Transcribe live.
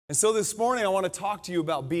And so this morning I want to talk to you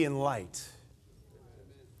about being light.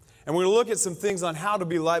 And we're going to look at some things on how to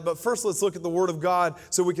be light. But first let's look at the Word of God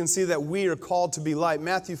so we can see that we are called to be light.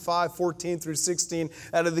 Matthew 5:14 through 16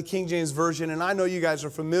 out of the King James Version. And I know you guys are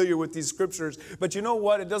familiar with these scriptures. But you know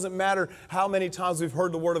what? It doesn't matter how many times we've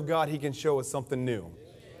heard the Word of God. He can show us something new.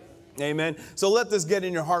 Amen. So let this get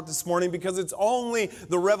in your heart this morning, because it's only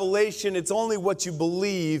the revelation, it's only what you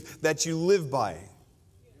believe that you live by.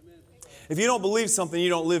 If you don't believe something, you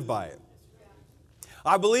don't live by it.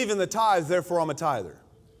 I believe in the tithes, therefore I'm a tither.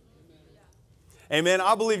 Amen.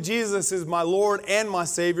 I believe Jesus is my Lord and my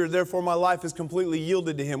Savior, therefore my life is completely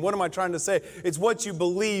yielded to Him. What am I trying to say? It's what you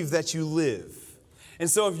believe that you live. And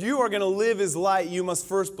so if you are going to live as light, you must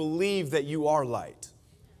first believe that you are light.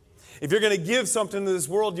 If you're going to give something to this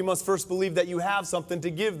world, you must first believe that you have something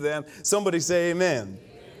to give them. Somebody say amen.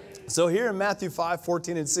 So here in Matthew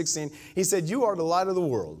 5:14 and 16, He said, "You are the light of the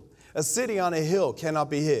world. A city on a hill cannot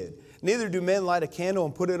be hid. Neither do men light a candle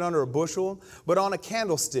and put it under a bushel, but on a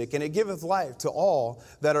candlestick, and it giveth light to all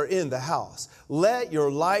that are in the house. Let your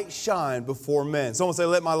light shine before men." Someone say,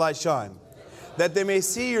 "Let my light shine." "That they may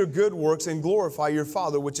see your good works and glorify your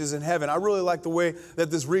Father which is in heaven." I really like the way that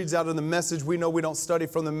this reads out in the Message. We know we don't study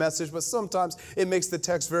from the Message, but sometimes it makes the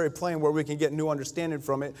text very plain where we can get new understanding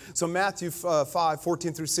from it. So Matthew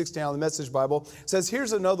 5:14 through 16 on the Message Bible says,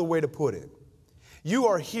 here's another way to put it. You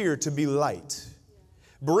are here to be light,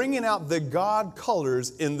 bringing out the God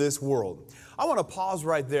colors in this world. I want to pause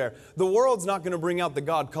right there. The world's not going to bring out the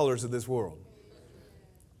God colors of this world.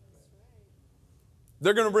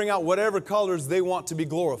 They're going to bring out whatever colors they want to be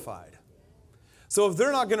glorified. So if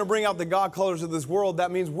they're not going to bring out the God colors of this world,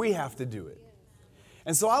 that means we have to do it.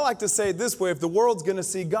 And so I like to say it this way: if the world's going to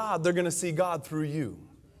see God, they're going to see God through you.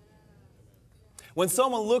 When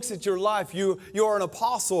someone looks at your life, you are an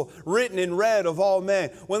apostle written in red of all men.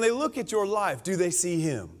 When they look at your life, do they see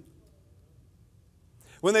Him?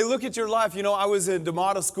 When they look at your life, you know, I was in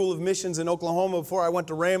D'Amato School of Missions in Oklahoma before I went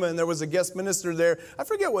to Rhema, and there was a guest minister there. I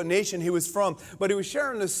forget what nation he was from, but he was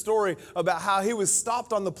sharing this story about how he was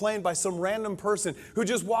stopped on the plane by some random person who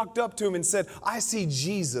just walked up to him and said, "I see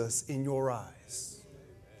Jesus in your eyes."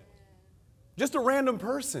 Just a random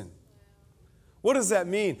person. What does that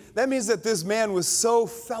mean? That means that this man was so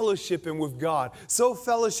fellowshipping with God, so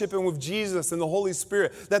fellowshipping with Jesus and the Holy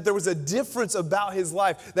Spirit, that there was a difference about his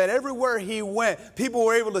life, that everywhere he went, people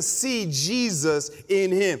were able to see Jesus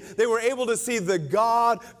in him. They were able to see the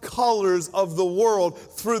God colors of the world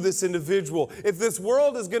through this individual. If this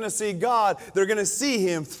world is going to see God, they're going to see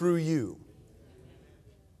Him through you.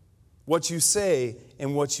 What you say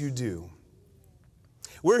and what you do.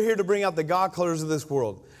 We're here to bring out the God colors of this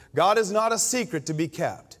world. God is not a secret to be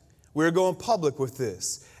kept. We're going public with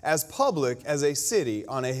this, as public as a city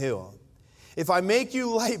on a hill. If I make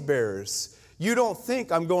you light bearers, you don't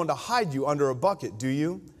think I'm going to hide you under a bucket, do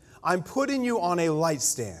you? I'm putting you on a light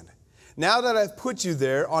stand. Now that I've put you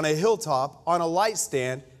there on a hilltop, on a light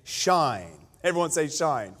stand, shine. Everyone say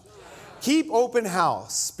shine. Keep open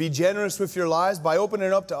house. Be generous with your lives. By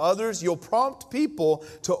opening up to others, you'll prompt people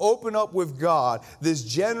to open up with God, this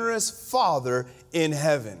generous Father in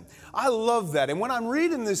heaven. I love that. And when I'm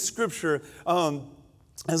reading this scripture,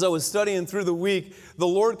 as I was studying through the week, the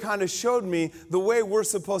Lord kind of showed me the way we're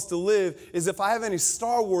supposed to live is if I have any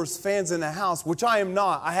Star Wars fans in the house, which I am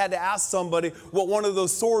not. I had to ask somebody what one of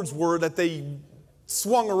those swords were that they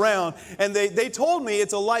swung around, and they told me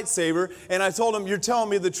it's a lightsaber, and I told them, you're telling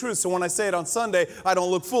me the truth, so when I say it on Sunday, I don't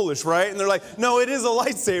look foolish, right? And they're like, no, it is a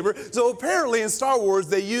lightsaber. So apparently in Star Wars,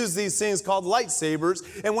 they use these things called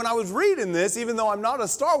lightsabers, and when I was reading this, even though I'm not a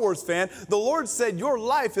Star Wars fan, the Lord said, your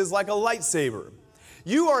life is like a lightsaber.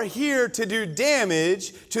 You are here to do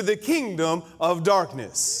damage to the kingdom of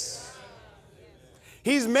darkness.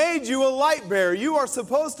 He's made you a light bearer. You are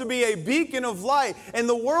supposed to be a beacon of light, and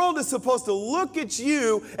the world is supposed to look at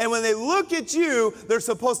you, and when they look at you, they're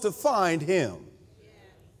supposed to find Him.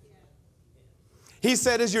 He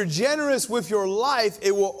said, as you're generous with your life,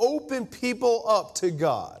 it will open people up to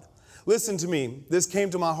God. Listen to me. This came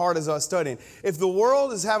to my heart as I was studying. If the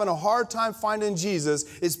world is having a hard time finding Jesus,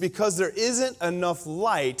 it's because there isn't enough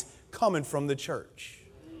light coming from the church.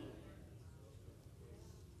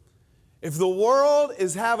 If the world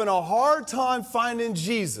is having a hard time finding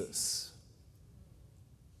Jesus,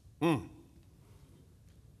 it's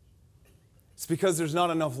because there's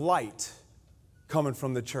not enough light coming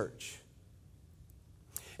from the church.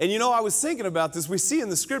 And you know, I was thinking about this. We see in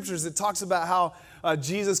the scriptures it talks about how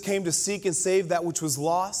Jesus came to seek and save that which was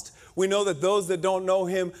lost. We know that those that don't know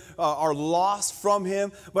Him are lost from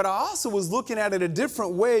Him. But I also was looking at it a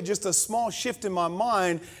different way, just a small shift in my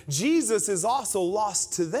mind. Jesus is also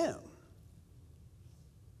lost to them.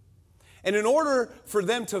 And in order for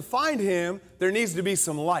them to find him, there needs to be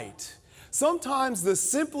some light. Sometimes the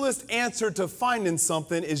simplest answer to finding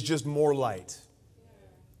something is just more light.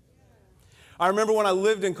 I remember when I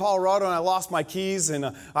lived in Colorado and I lost my keys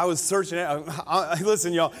and I was searching.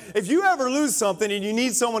 Listen, y'all, if you ever lose something and you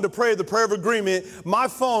need someone to pray the prayer of agreement, my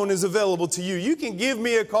phone is available to you. You can give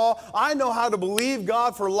me a call. I know how to believe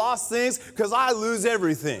God for lost things because I lose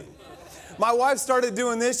everything. My wife started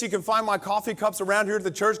doing this. You can find my coffee cups around here at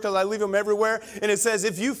the church because I leave them everywhere. And it says,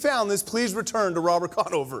 if you found this, please return to Robert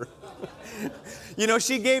Conover. You know,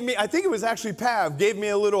 she gave me, I think it was actually Pav, gave me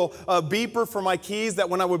a little beeper for my keys that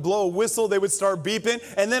when I would blow a whistle, they would start beeping.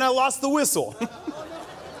 And then I lost the whistle.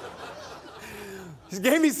 He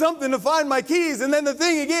gave me something to find my keys. And then the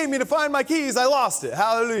thing he gave me to find my keys, I lost it.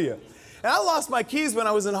 Hallelujah. And I lost my keys when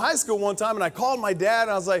I was in high school one time, and I called my dad,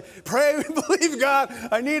 and I was like, pray, believe God,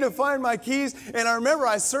 I need to find my keys. And I remember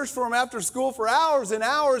I searched for them after school for hours and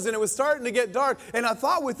hours, and it was starting to get dark. And I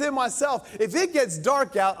thought within myself, if it gets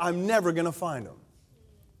dark out, I'm never going to find them.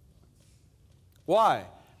 Why?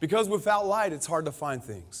 Because without light, it's hard to find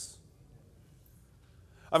things.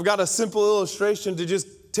 I've got a simple illustration to just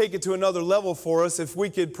take it to another level for us. If we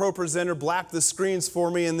could, Pro Presenter, black the screens for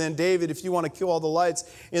me, and then David, if you want to kill all the lights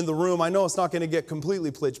in the room. I know it's not going to get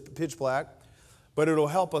completely pitch black, but it'll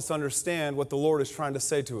help us understand what the Lord is trying to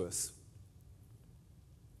say to us.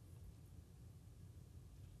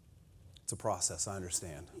 It's a process, I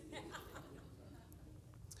understand.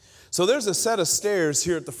 So there's a set of stairs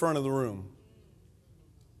here at the front of the room.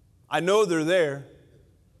 I know they're there.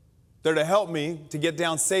 They're to help me to get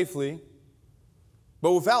down safely.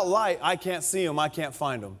 But without light, I can't see them, I can't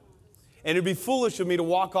find them. And it'd be foolish of me to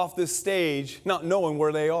walk off this stage not knowing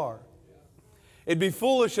where they are. It'd be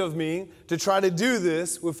foolish of me to try to do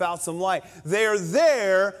this without some light. They are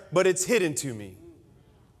there, but it's hidden to me.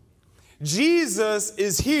 Jesus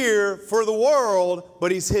is here for the world,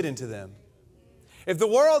 but he's hidden to them. If the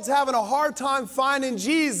world's having a hard time finding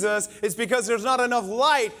Jesus, it's because there's not enough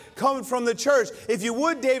light coming from the church. If you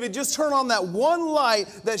would, David, just turn on that one light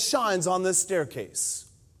that shines on this staircase.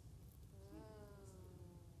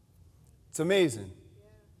 It's amazing.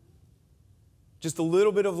 Just a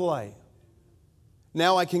little bit of light.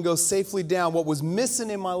 Now I can go safely down. What was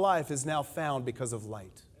missing in my life is now found because of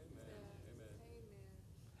light.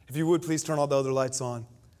 If you would, please turn all the other lights on.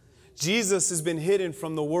 Jesus has been hidden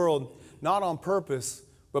from the world, not on purpose,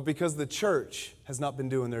 but because the church has not been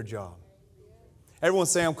doing their job. Everyone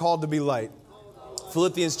say, I'm called to be light.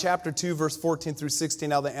 Philippians chapter 2, verse 14 through 16,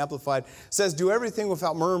 now the Amplified, says, do everything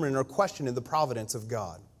without murmuring or questioning the providence of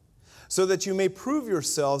God, so that you may prove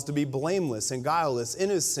yourselves to be blameless and guileless,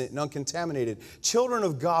 innocent and uncontaminated, children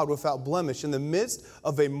of God without blemish in the midst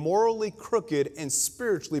of a morally crooked and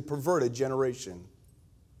spiritually perverted generation,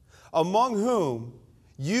 among whom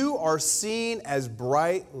you are seen as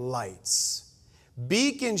bright lights,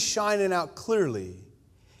 beacons shining out clearly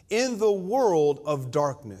in the world of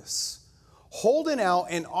darkness, holding out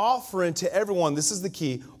and offering to everyone, this is the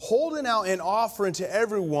key, holding out and offering to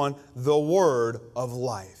everyone the word of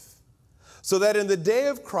life. So that in the day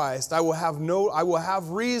of Christ I will have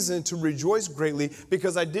reason to rejoice greatly,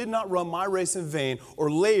 because I did not run my race in vain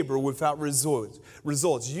or labor without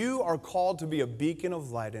results. You are called to be a beacon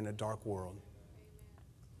of light in a dark world.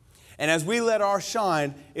 And as we let our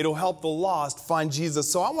shine, it'll help the lost find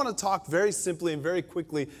Jesus. So I want to talk very simply and very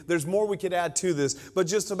quickly. There's more we could add to this, but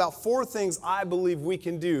just about 4 things I believe we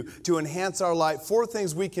can do to enhance our light. 4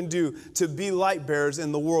 things we can do to be light bearers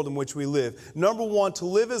in the world in which we live. Number 1, to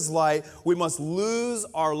live as light, we must lose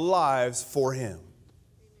our lives for Him.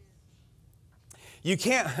 You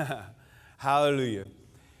can't, hallelujah.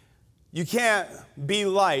 You can't be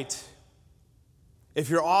light if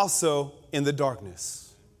you're also in the darkness.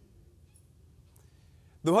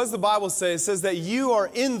 What does the Bible say? It says that you are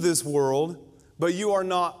in this world, but you are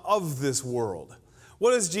not of this world.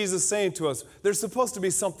 What is Jesus saying to us? There's supposed to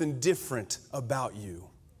be something different about you.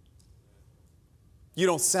 You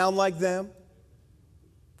don't sound like them.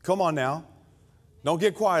 Come on now. Don't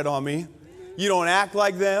get quiet on me. You don't act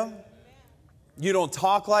like them. You don't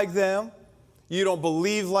talk like them. You don't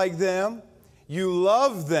believe like them. You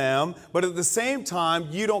love them, but at the same time,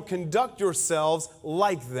 you don't conduct yourselves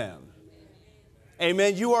like them.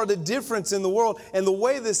 Amen. You are the difference in the world. And the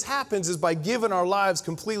way this happens is by giving our lives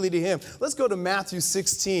completely to Him. Let's go to Matthew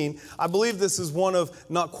 16. I believe this is one of,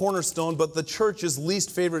 not Cornerstone, but the church's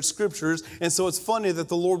least favorite scriptures. And so it's funny that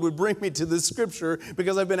the Lord would bring me to this scripture,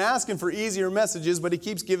 because I've been asking for easier messages, but He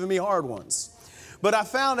keeps giving me hard ones. But I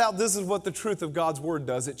found out this is what the truth of God's Word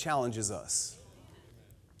does. It challenges us.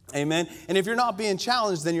 Amen. And if you're not being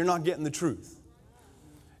challenged, then you're not getting the truth.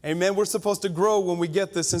 Amen. We're supposed to grow when we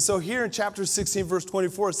get this. And so here in chapter 16, verse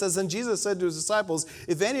 24, it says, "And Jesus said to his disciples,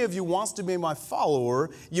 if any of you wants to be my follower,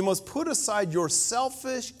 you must put aside your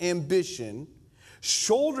selfish ambition,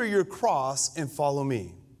 shoulder your cross, and follow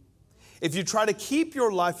me. If you try to keep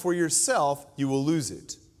your life for yourself, you will lose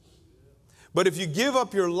it. But if you give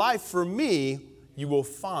up your life for me, you will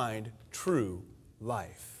find true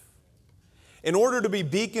life." In order to be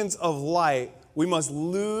beacons of light, we must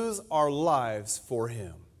lose our lives for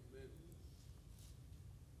him.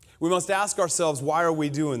 We must ask ourselves, why are we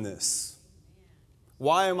doing this?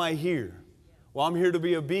 Why am I here? Well, I'm here to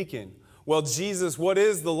be a beacon. Well, Jesus, what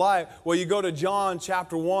is the light? Well, you go to John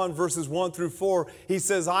chapter 1, verses 1 through 4. He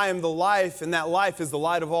says, "I am the life, and that life is the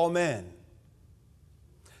light of all men."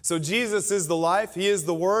 So Jesus is the life, he is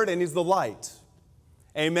the Word, and he's the light.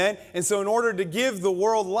 Amen? And so in order to give the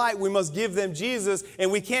world light, we must give them Jesus,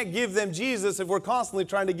 and we can't give them Jesus if we're constantly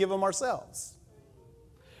trying to give them ourselves.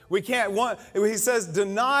 We can't he says,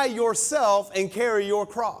 deny yourself and carry your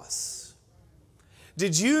cross.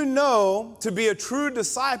 Did you know to be a true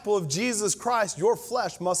disciple of Jesus Christ, your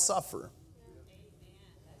flesh must suffer?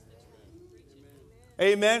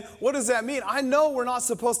 Amen. What does that mean? I know we're not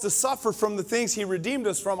supposed to suffer from the things he redeemed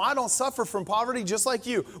us from. I don't suffer from poverty just like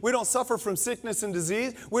you. We don't suffer from sickness and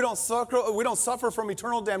disease. We don't suffer from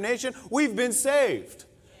eternal damnation. We've been saved.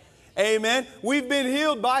 Amen. We've been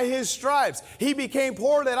healed by his stripes. He became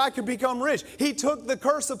poor that I could become rich. He took the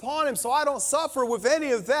curse upon him, so I don't suffer with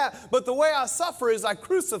any of that. But the way I suffer is I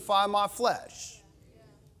crucify my flesh.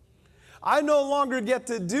 I no longer get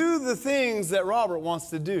to do the things that Robert wants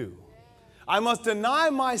to do. I must deny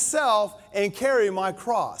myself and carry my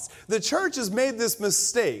cross. The church has made this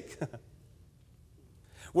mistake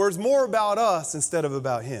where it's more about us instead of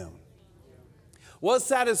about him. What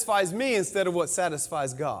satisfies me instead of what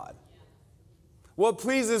satisfies God? What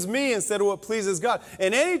pleases me instead of what pleases God?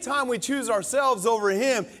 And anytime we choose ourselves over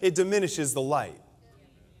him, it diminishes the light.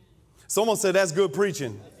 Someone said, that's good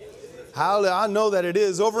preaching. Hallelujah. I know that it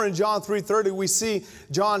is. Over in John 3:30, we see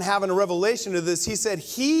John having a revelation of this. He said,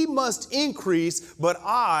 he must increase, but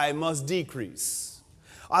I must decrease.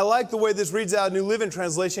 I like the way this reads out in New Living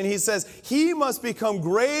Translation. He says, he must become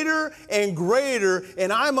greater and greater,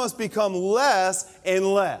 and I must become less and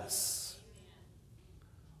less.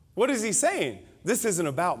 What is he saying? This isn't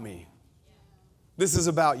about me. This is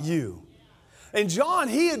about you. And John,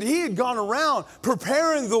 he had gone around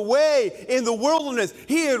preparing the way in the wilderness.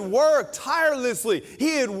 He had worked tirelessly.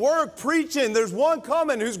 He had worked preaching. There's one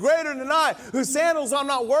coming who's greater than I, whose sandals I'm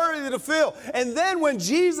not worthy to fill. And then when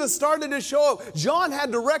Jesus started to show up, John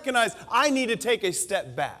had to recognize, I need to take a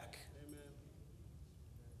step back.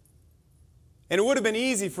 And it would have been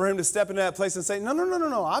easy for him to step into that place and say,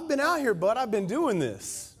 no. I've been out here, bud. I've been doing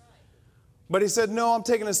this. But he said, no, I'm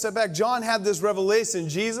taking a step back. John had this revelation,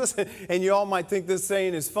 Jesus, and you all might think this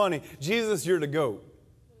saying is funny. Jesus, you're the GOAT.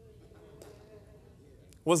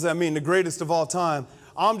 What does that mean? The greatest of all time.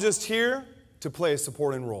 I'm just here to play a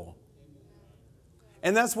supporting role.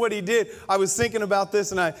 And that's what he did. I was thinking about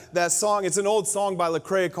this, and that song, it's an old song by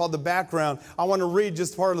Lecrae called The Background. I want to read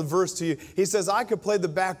just part of the verse to you. He says, I could play the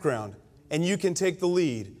background, and you can take the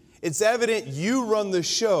lead. It's evident you run the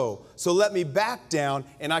show, so let me back down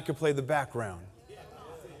and I can play the background.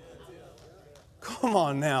 Come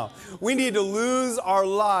on now. We need to lose our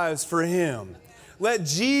lives for him. Let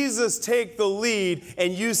Jesus take the lead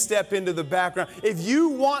and you step into the background. If you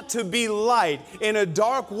want to be light in a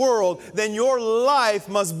dark world, then your life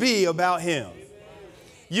must be about him.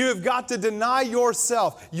 You have got to deny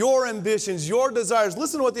yourself, your ambitions, your desires.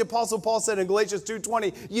 Listen to what the Apostle Paul said in Galatians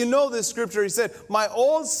 2:20. You know this scripture. He said, my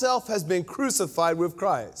old self has been crucified with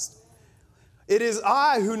Christ. It is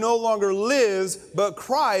I who no longer lives, but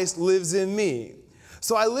Christ lives in me.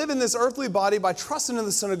 So I live in this earthly body by trusting in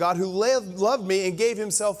the Son of God who loved me and gave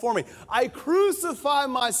himself for me. I crucify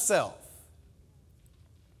myself.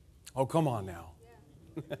 Oh, come on now.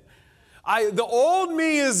 The old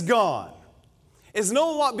me is gone. It's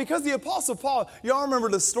no longer, because the Apostle Paul, y'all remember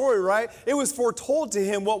the story, right? It was foretold to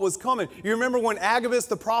him what was coming. You remember when Agabus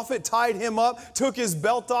the prophet tied him up, took his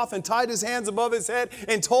belt off and tied his hands above his head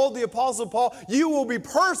and told the Apostle Paul, you will be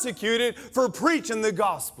persecuted for preaching the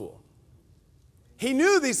gospel. He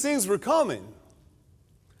knew these things were coming,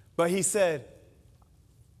 but he said,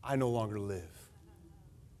 I no longer live.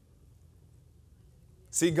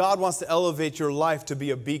 See, God wants to elevate your life to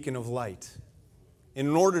be a beacon of light. And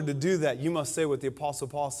in order to do that, you must say what the Apostle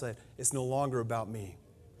Paul said, it's no longer about me.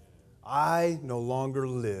 I no longer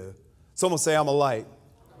live. Someone say, I'm a light.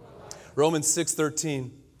 Romans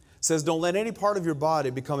 6:13 says, don't let any part of your body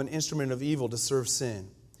become an instrument of evil to serve sin.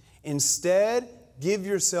 Instead, give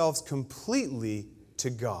yourselves completely to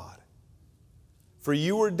God. For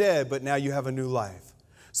you were dead, but now you have a new life.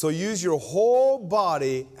 So use your whole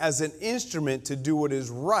body as an instrument to do what is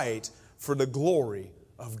right for the glory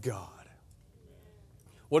of God.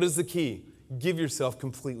 What is the key? Give yourself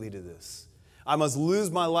completely to this. I must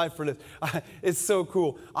lose my life for this. It's so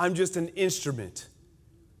cool. I'm just an instrument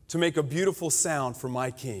to make a beautiful sound for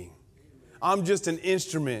my King. I'm just an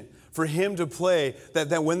instrument for Him to play,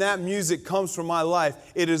 that when that music comes from my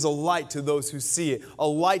life, it is a light to those who see it, a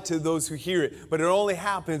light to those who hear it. But it only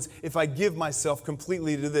happens if I give myself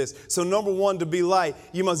completely to this. So number one, to be light,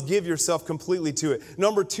 you must give yourself completely to it.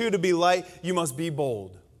 Number two, to be light, you must be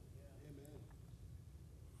bold.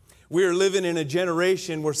 We are living in a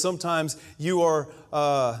generation where sometimes you are,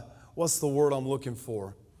 what's the word I'm looking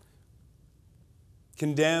for?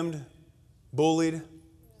 Condemned, bullied,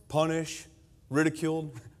 punished,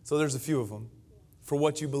 ridiculed. So there's a few of them for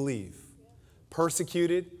what you believe.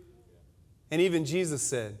 Persecuted. And even Jesus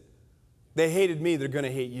said, they hated me, they're going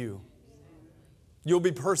to hate you. You'll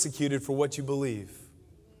be persecuted for what you believe.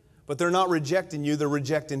 But they're not rejecting you, they're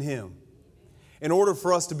rejecting Him. In order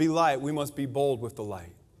for us to be light, we must be bold with the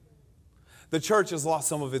light. The church has lost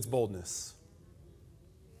some of its boldness.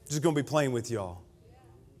 Just going to be playing with y'all.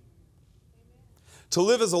 To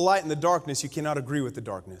live as a light in the darkness, you cannot agree with the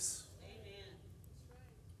darkness.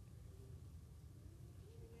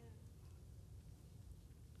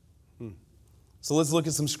 So let's look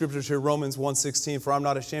at some scriptures here. Romans 1:16, for I'm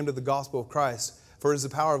not ashamed of the gospel of Christ, for it is the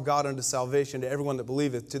power of God unto salvation to everyone that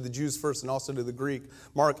believeth, to the Jews first and also to the Greek.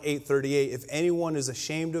 Mark 8:38, if anyone is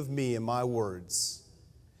ashamed of me and my words,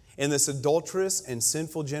 in this adulterous and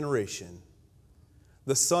sinful generation,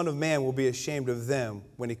 the Son of Man will be ashamed of them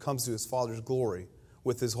when He comes to His Father's glory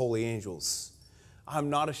with His holy angels. I'm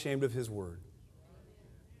not ashamed of His word.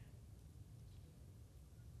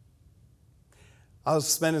 I was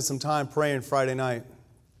spending some time praying Friday night.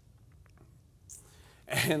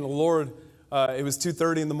 And the Lord, it was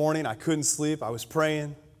 2:30 in the morning. I couldn't sleep. I was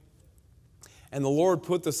praying. And the Lord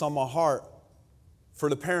put this on my heart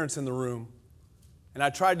for the parents in the room. And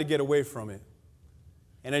I tried to get away from it.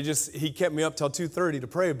 And He kept me up till 2:30 to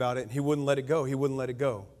pray about it. And He wouldn't let it go. He wouldn't let it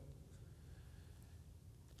go.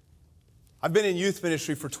 I've been in youth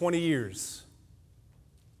ministry for 20 years.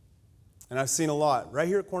 And I've seen a lot. Right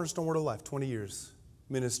here at Cornerstone Word of Life, 20 years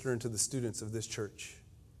ministering to the students of this church.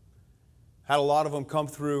 Had a lot of them come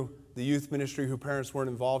through the youth ministry whose parents weren't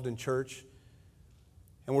involved in church.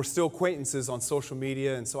 And we're still acquaintances on social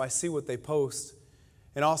media, and so I see what they post.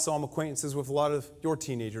 And also I'm acquaintances with a lot of your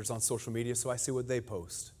teenagers on social media, so I see what they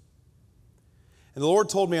post. And the Lord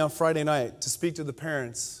told me on Friday night to speak to the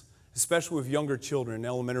parents, especially with younger children in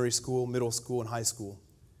elementary school, middle school, and high school.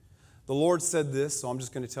 The Lord said this, so I'm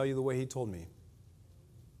just going to tell you the way He told me.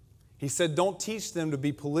 He said, don't teach them to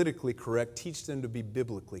be politically correct, teach them to be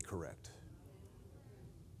biblically correct.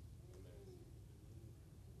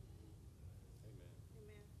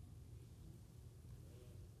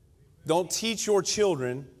 Don't teach your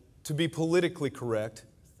children to be politically correct,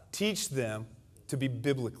 teach them to be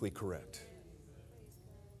biblically correct.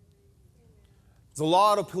 There's a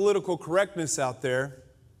lot of political correctness out there,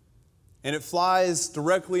 and it flies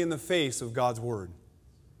directly in the face of God's Word.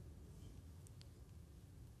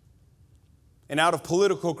 And out of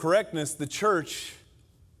political correctness, the church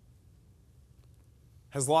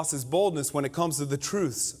has lost its boldness when it comes to the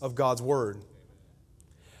truths of God's Word.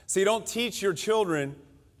 See, don't teach your children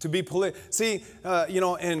to be political. See,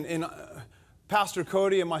 and Pastor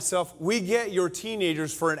Cody and myself, we get your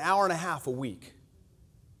teenagers for an hour and a half a week.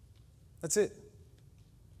 That's it.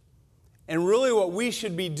 And really what we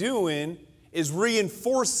should be doing is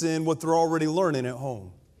reinforcing what they're already learning at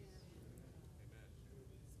home.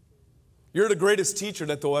 You're the greatest teacher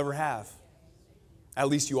that they'll ever have. At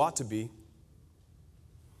least you ought to be.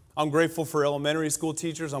 I'm grateful for elementary school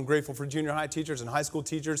teachers. I'm grateful for junior high teachers and high school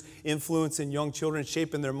teachers influencing young children,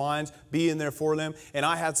 shaping their minds, being there for them. And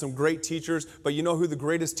I had some great teachers, but you know who the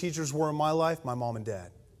greatest teachers were in my life? My mom and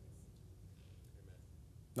dad.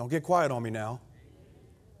 Don't get quiet on me now.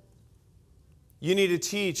 You need to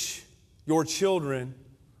teach your children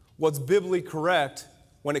what's biblically correct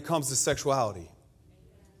when it comes to sexuality.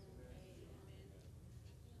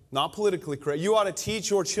 Not politically correct. You ought to teach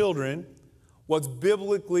your children what's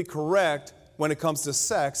biblically correct when it comes to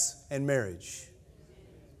sex and marriage.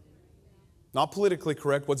 Not politically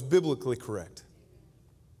correct, what's biblically correct.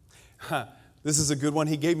 This is a good one.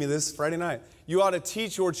 He gave me this Friday night. You ought to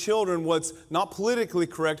teach your children what's not politically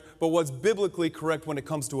correct, but what's biblically correct when it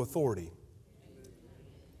comes to authority.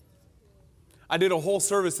 I did a whole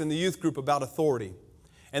service in the youth group about authority.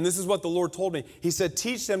 And this is what the Lord told me. He said,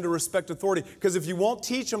 teach them to respect authority. Because if you won't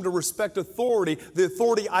teach them to respect authority, the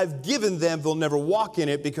authority I've given them, they'll never walk in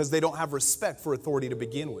it because they don't have respect for authority to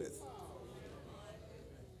begin with.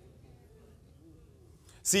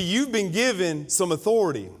 See, you've been given some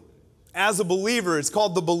authority. As a believer, it's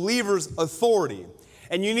called the believer's authority.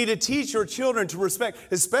 And you need to teach your children to respect,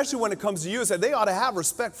 especially when it comes to you. So they ought to have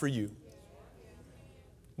respect for you.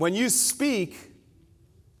 When you speak,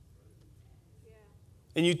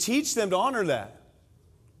 and you teach them to honor that.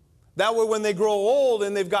 That way when they grow old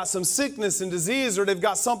and they've got some sickness and disease or they've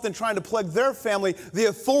got something trying to plague their family, the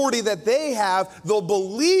authority that they have, they'll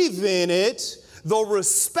believe in it, they'll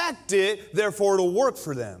respect it, therefore it'll work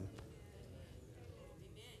for them.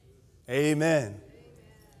 Amen.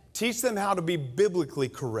 Teach them how to be biblically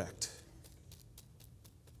correct.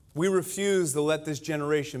 We refuse to let this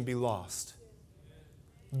generation be lost.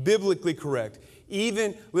 Biblically correct.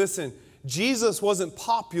 Even, listen, Jesus wasn't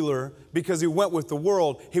popular because he went with the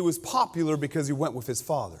world. He was popular because he went with his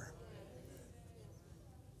Father.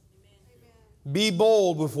 Be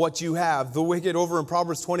bold with what you have. The wicked, over in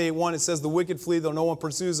Proverbs 28:1, it says, the wicked flee though no one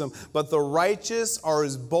pursues them, but the righteous are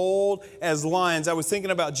as bold as lions. I was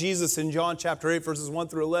thinking about Jesus in John chapter 8, verses 1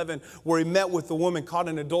 through 11, where he met with the woman caught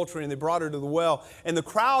in adultery and they brought her to the well. And the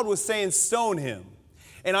crowd was saying, stone him.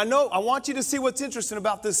 And I want you to see what's interesting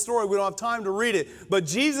about this story. We don't have time to read it. But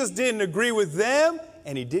Jesus didn't agree with them,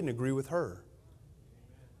 and he didn't agree with her.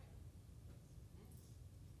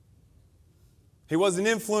 He wasn't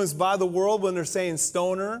influenced by the world when they're saying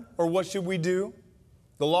stone her, or what should we do?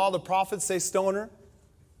 The law of the prophets say stone her.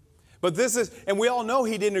 But this is, and we all know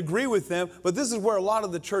he didn't agree with them, but this is where a lot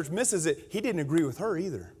of the church misses it. He didn't agree with her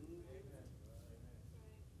either.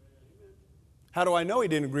 How do I know he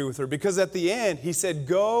didn't agree with her? Because at the end, he said,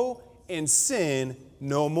 go and sin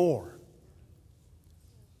no more.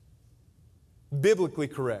 Biblically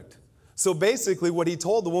correct. So basically what he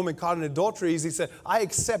told the woman caught in adultery is he said, I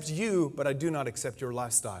accept you, but I do not accept your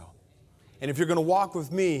lifestyle. And if you're going to walk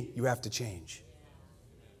with me, you have to change.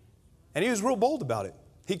 And he was real bold about it.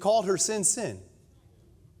 He called her sin, sin.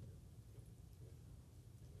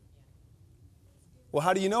 Well,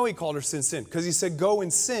 how do you know he called her sin, sin? Because he said, go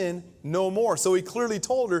and sin no more. So he clearly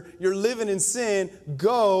told her, you're living in sin,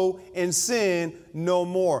 go and sin no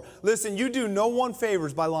more. Listen, you do no one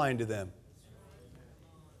favors by lying to them.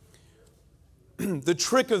 The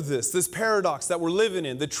trick of this paradox that we're living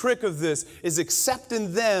in, the trick of this is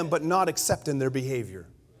accepting them but not accepting their behavior.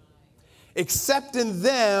 Accepting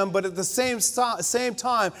them, but at the same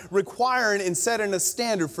time requiring and setting a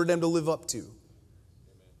standard for them to live up to.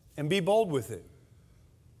 And be bold with it.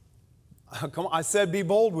 Come on, I said be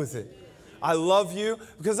bold with it. I love you,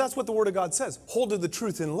 because that's what the Word of God says. Hold to the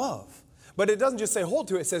truth in love. But it doesn't just say hold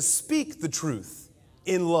to it. It says speak the truth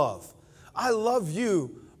in love. I love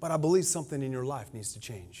you, but I believe something in your life needs to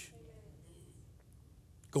change.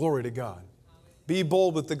 Glory to God. Be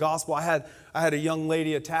bold with the gospel. I had a young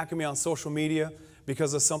lady attacking me on social media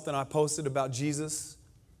because of something I posted about Jesus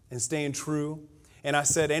and staying true. And I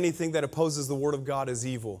said anything that opposes the Word of God is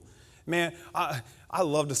evil. Man, I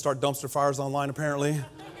love to start dumpster fires online, apparently.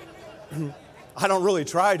 I don't really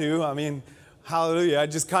try to. I mean, hallelujah. I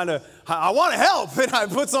just kind of, I want to help. And I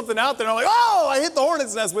put something out there and I'm like, oh, I hit the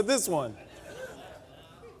hornet's nest with this one.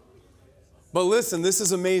 But listen, this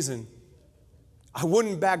is amazing. I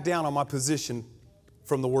wouldn't back down on my position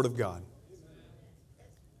from the Word of God.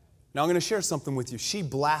 Now I'm going to share something with you. She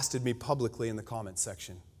blasted me publicly in the comment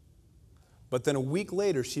section. But then a week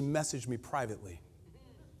later, she messaged me privately.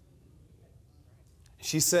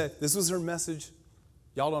 She said, this was her message.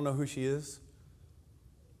 Y'all don't know who she is.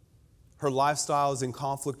 Her lifestyle is in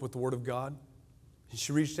conflict with the Word of God. And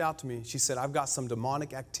she reached out to me. She said, I've got some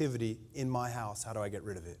demonic activity in my house. How do I get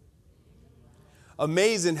rid of it?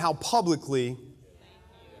 Amazing how publicly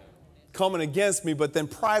coming against me, but then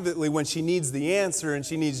privately when she needs the answer and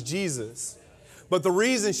she needs Jesus. But the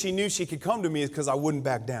reason she knew she could come to me is because I wouldn't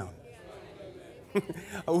back down.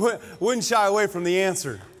 I wouldn't shy away from the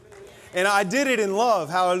answer. And I did it in love.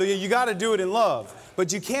 Hallelujah. You got to do it in love.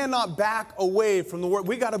 But you cannot back away from the Word.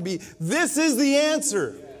 We got to be, this is the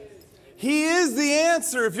answer. He is the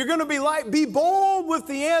answer. If you're going to be light, be bold with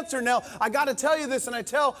the answer. Now, I got to tell you this, and I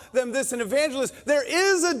tell them this in Evangelist. There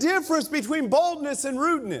is a difference between boldness and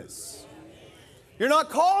rudeness. You're not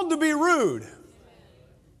called to be rude.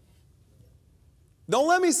 Don't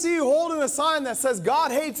let me see you holding a sign that says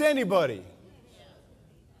God hates anybody.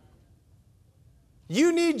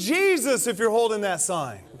 You need Jesus if you're holding that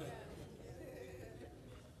sign.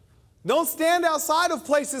 Don't stand outside of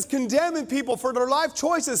places condemning people for their life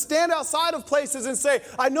choices. Stand outside of places and say,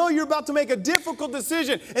 I know you're about to make a difficult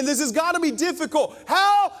decision, and this has got to be difficult.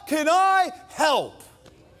 How can I help?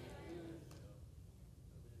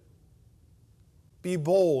 Be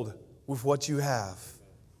bold with what you have.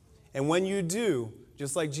 And when you do,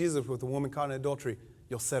 just like Jesus with the woman caught in adultery,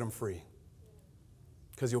 you'll set them free.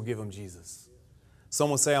 Because you'll give them Jesus.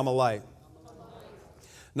 Someone say, I'm a light.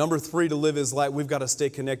 Number 3, to live as light, we've got to stay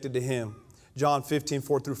connected to Him. John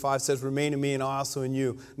 15:4-5 says, remain in me and I also in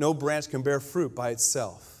you. No branch can bear fruit by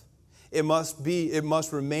itself. It must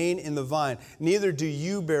remain in the vine. Neither do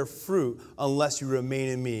you bear fruit unless you remain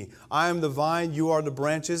in me. I am the vine, you are the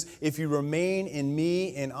branches. If you remain in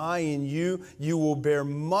me and I in you, you will bear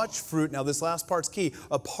much fruit. Now this last part's key.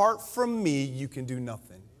 Apart from me, you can do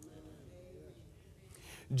nothing.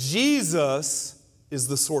 Jesus is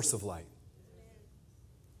the source of light.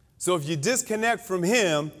 So if you disconnect from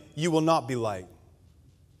Him, you will not be light.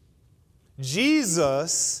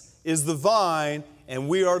 Jesus is the vine and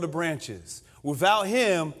we are the branches. Without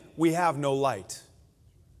Him, we have no light.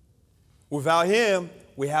 Without Him,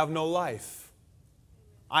 we have no life.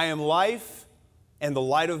 I am life and the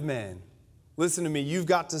light of men. Listen to me, you've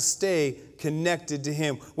got to stay connected to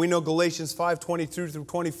Him. We know Galatians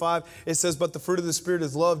 5:22-25, it says, but the fruit of the Spirit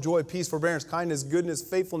is love, joy, peace, forbearance, kindness, goodness,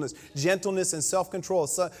 faithfulness, gentleness, and self-control.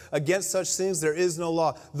 Against such things there is no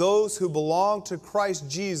law. Those who belong to Christ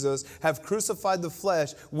Jesus have crucified the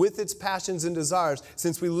flesh with its passions and desires.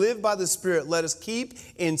 Since we live by the Spirit, let us keep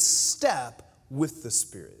in step with the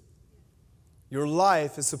Spirit. Your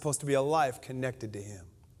life is supposed to be a life connected to Him.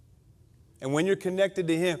 And when you're connected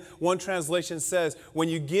to Him, one translation says, when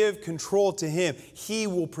you give control to Him, He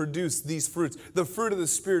will produce these fruits. The fruit of the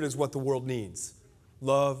Spirit is what the world needs.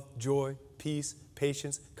 Love, joy, peace,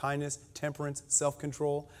 patience, kindness, temperance,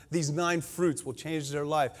 self-control. These 9 fruits will change their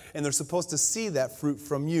life. And they're supposed to see that fruit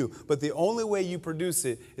from you. But the only way you produce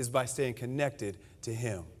it is by staying connected to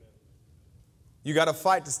Him. You got to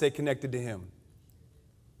fight to stay connected to Him.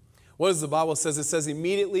 What does the Bible says? It says,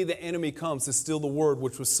 immediately the enemy comes to steal the word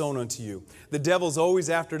which was sown unto you. The devil's always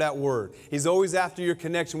after that word. He's always after your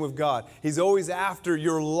connection with God. He's always after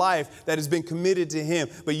your life that has been committed to Him.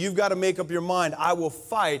 But you've got to make up your mind, I will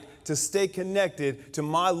fight to stay connected to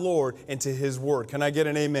my Lord and to His word. Can I get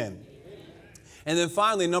an amen? Amen. And then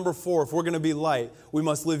finally, number 4, if we're going to be light, we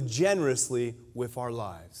must live generously with our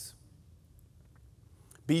lives.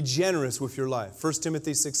 Be generous with your life. 1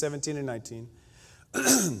 Timothy 6:17 and 19.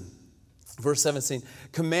 Verse 17,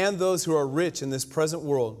 command those who are rich in this present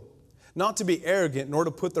world not to be arrogant nor to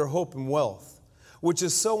put their hope in wealth, which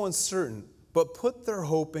is so uncertain, but put their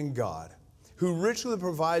hope in God, who richly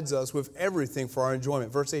provides us with everything for our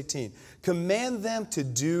enjoyment. Verse 18, command them to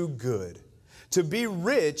do good, to be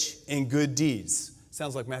rich in good deeds.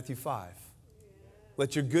 Sounds like Matthew 5.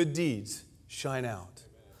 Let your good deeds shine out.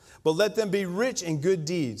 But let them be rich in good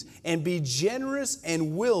deeds and be generous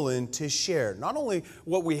and willing to share. Not only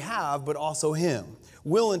what we have, but also Him.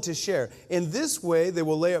 Willing to share. In this way, they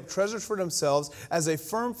will lay up treasures for themselves as a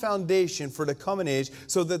firm foundation for the coming age,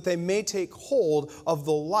 so that they may take hold of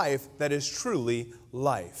the life that is truly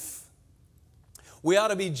life. We ought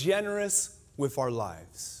to be generous with our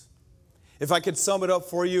lives. If I could sum it up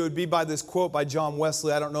for you, it would be by this quote by John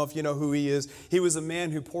Wesley. I don't know if you know who he is. He was a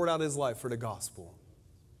man who poured out his life for the gospel.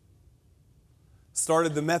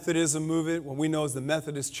 Started the Methodism movement, what we know as the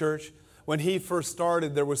Methodist Church. When he first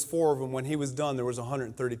started, there was 4 of them. When he was done, there was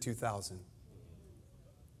 132,000.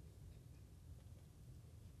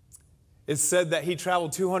 It's said that he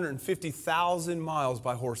traveled 250,000 miles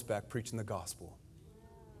by horseback preaching the gospel.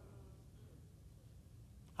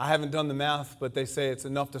 I haven't done the math, but they say it's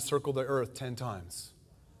enough to circle the earth 10 times.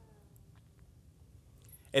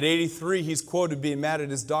 At 83, he's quoted being mad at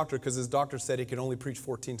his doctor because his doctor said he could only preach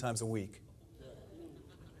 14 times a week.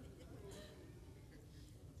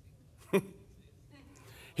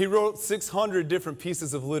 He wrote 600 different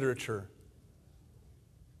pieces of literature.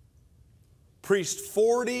 Preached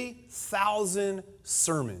 40,000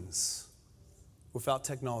 sermons without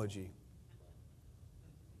technology.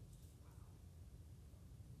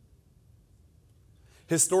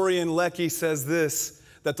 Historian Lecky says this,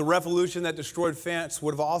 that the revolution that destroyed France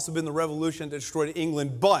would have also been the revolution that destroyed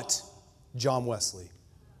England, but John Wesley.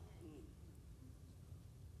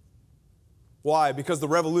 Why? Because the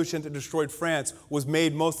revolution that destroyed France was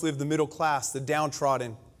made mostly of the middle class, the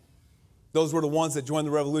downtrodden. Those were the ones that joined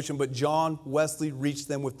the revolution, but John Wesley reached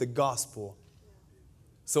them with the gospel.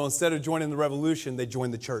 So instead of joining the revolution, they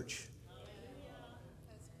joined the church.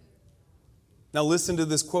 Now listen to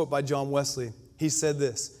this quote by John Wesley. He said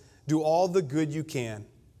this, do all the good you can,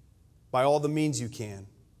 by all the means you can.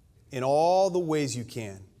 in all the ways you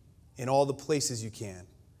can, in all the places you can,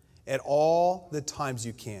 at all the times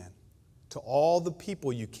you can, to all the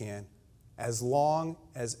people you can, as long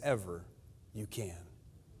as ever you can.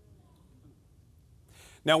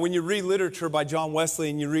 Now, when you read literature by John Wesley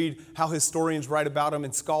and you read how historians write about him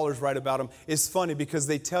and scholars write about him, it's funny because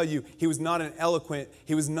they tell you he was not an eloquent,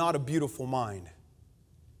 he was not a beautiful mind.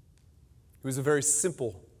 He was a very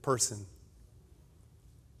simple person.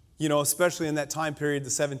 You know, especially in that time period,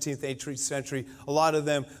 the 17th, 18th century, a lot of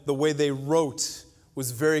them, the way they wrote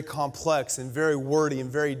was very complex and very wordy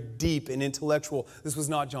and very deep and intellectual. This was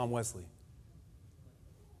not John Wesley.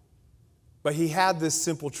 But he had this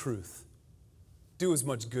simple truth. Do as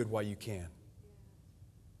much good while you can.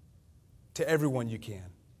 To everyone you can.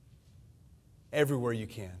 Everywhere you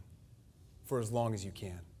can. For as long as you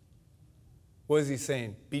can. What is he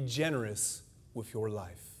saying? Be generous with your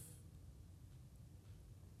life.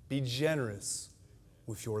 Be generous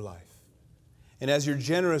with your life. And as you're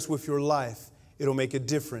generous with your life, it'll make a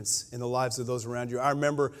difference in the lives of those around you. I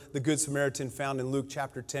remember the Good Samaritan found in Luke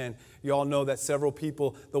chapter 10. You all know that several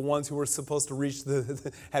people, the ones who were supposed to reach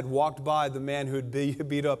had walked by the man who had been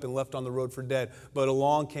beat up and left on the road for dead. But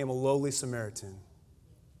along came a lowly Samaritan.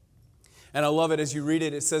 And I love it as you read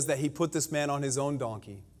it, it says that he put this man on his own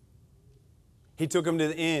donkey. He took him to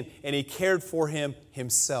the inn and he cared for him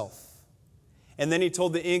himself. And then he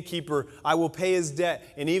told the innkeeper, I will pay his debt,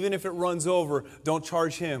 and even if it runs over, don't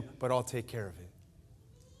charge him, but I'll take care of it.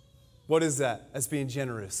 What is that? That's being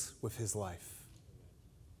generous with his life.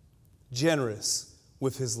 Generous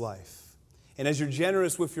with his life. And as you're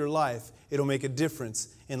generous with your life, it'll make a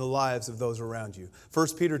difference in the lives of those around you.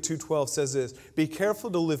 1 Peter 2:12 says this, be careful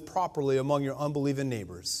to live properly among your unbelieving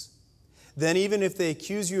neighbors. Then even if they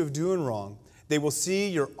accuse you of doing wrong, they will see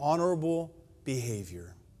your honorable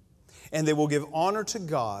behavior. And they will give honor to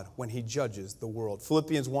God when he judges the world.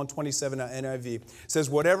 Philippians 1:27 NIV says,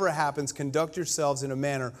 whatever happens, conduct yourselves in a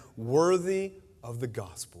manner worthy of the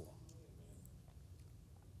gospel.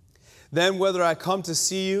 Then whether I come to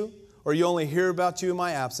see you or you only hear about you in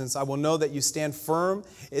my absence, I will know that you stand firm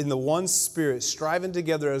in the one Spirit, striving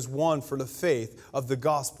together as one for the faith of the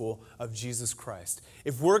gospel of Jesus Christ.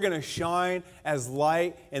 If we're going to shine as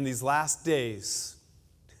light in these last days,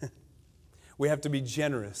 we have to be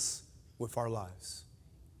generous with our lives.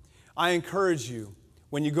 I encourage you,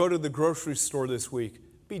 when you go to the grocery store this week,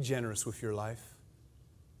 be generous with your life.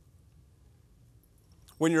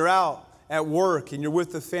 When you're out at work and you're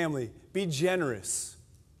with the family, be generous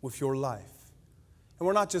with your life. And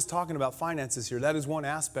we're not just talking about finances here. That is one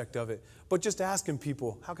aspect of it. But just asking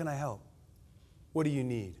people, how can I help? What do you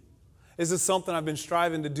need? This is something I've been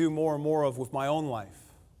striving to do more and more of with my own life.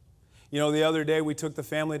 You know, the other day we took the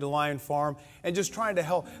family to Lion Farm and just trying to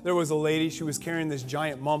help. There was a lady, she was carrying this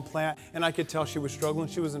giant mum plant, and I could tell she was struggling.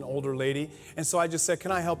 She was an older lady. And so I just said,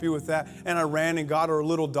 can I help you with that? And I ran and got her a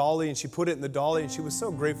little dolly, and she put it in the dolly, and she was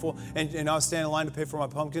so grateful. And I was standing in line to pay for my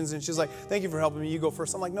pumpkins, and she's like, thank you for helping me. You go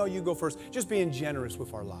first. I'm like, no, you go first. Just being generous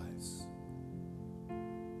with our lives.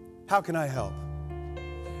 How can I help?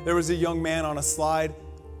 There was a young man on a slide.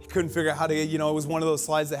 He couldn't figure out how to get, it was one of those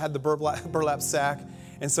slides that had the burlap sack.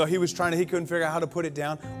 And so he couldn't figure out how to put it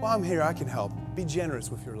down. Well, I'm here, I can help. Be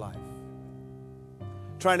generous with your life.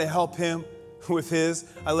 Trying to help him with his,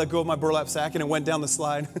 I let go of my burlap sack and it went down the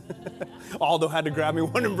slide. Aldo had to grab me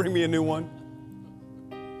one and bring me a new one.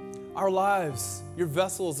 Our lives, your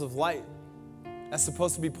vessels of light, that's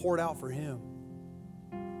supposed to be poured out for him.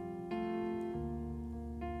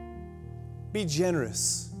 Be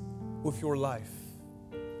generous with your life.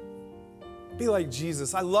 Be like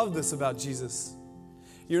Jesus. I love this about Jesus.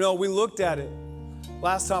 You know, we looked at it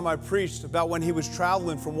last time I preached about when he was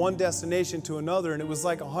traveling from one destination to another, and it was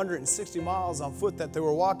like 160 miles on foot that they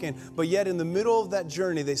were walking, but yet in the middle of that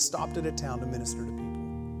journey, they stopped at a town to minister to people.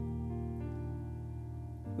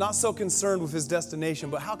 Not so concerned with his destination,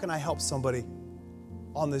 but how can I help somebody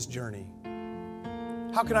on this journey?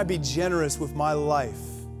 How can I be generous with my life?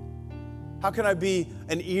 How can I be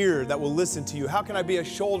an ear that will listen to you? How can I be a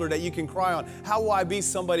shoulder that you can cry on? How will I be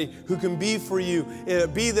somebody who can be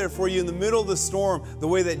there for you in the middle of the storm, the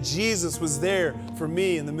way that Jesus was there for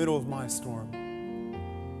me in the middle of my storm?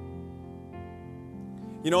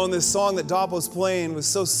 You know, and this song that Dop was playing was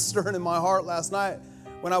so stirring in my heart last night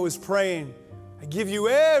when I was praying. I give you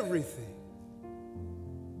everything,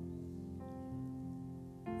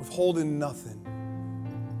 withholding nothing.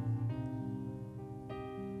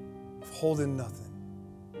 Holding nothing.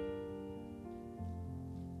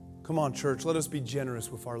 Come on, church, let us be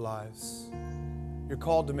generous with our lives. You're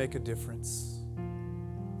called to make a difference.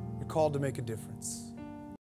 You're called to make a difference.